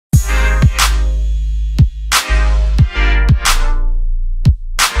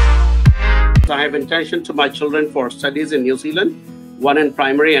I have intention to my children for studies in New Zealand, one in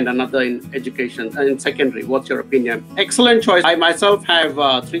primary and another in education, in secondary. What's your opinion? Excellent choice. I myself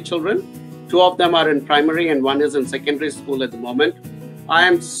have 3 children. 2 of them are in primary and 1 is in secondary school at the moment. I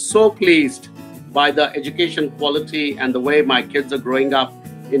am so pleased by the education quality and the way my kids are growing up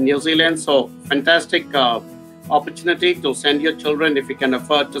in New Zealand. So fantastic opportunity to send your children. If you can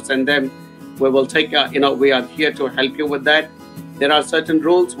afford to send them, we will take, we are here to help you with that. There are certain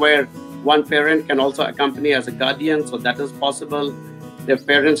rules where one parent can also accompany as a guardian, so that is possible. If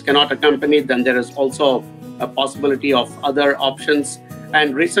parents cannot accompany, then there is also a possibility of other options.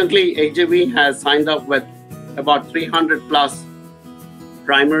 And recently, AJV has signed up with about 300 plus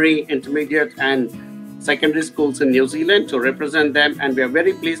primary, intermediate, and secondary schools in New Zealand to represent them. And we are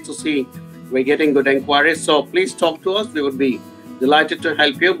very pleased to see we're getting good inquiries. So please talk to us. We would be delighted to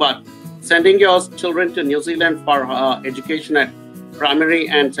help you. But sending your children to New Zealand for education at primary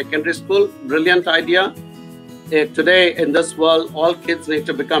and secondary school, brilliant idea. Today in this world, all kids need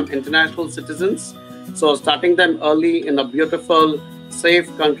to become international citizens. So starting them early in a beautiful, safe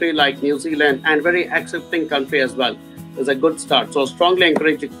country like New Zealand, and very accepting country as well, is a good start. So strongly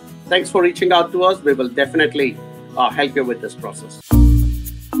encourage you. Thanks for reaching out to us. We will definitely help you with this process.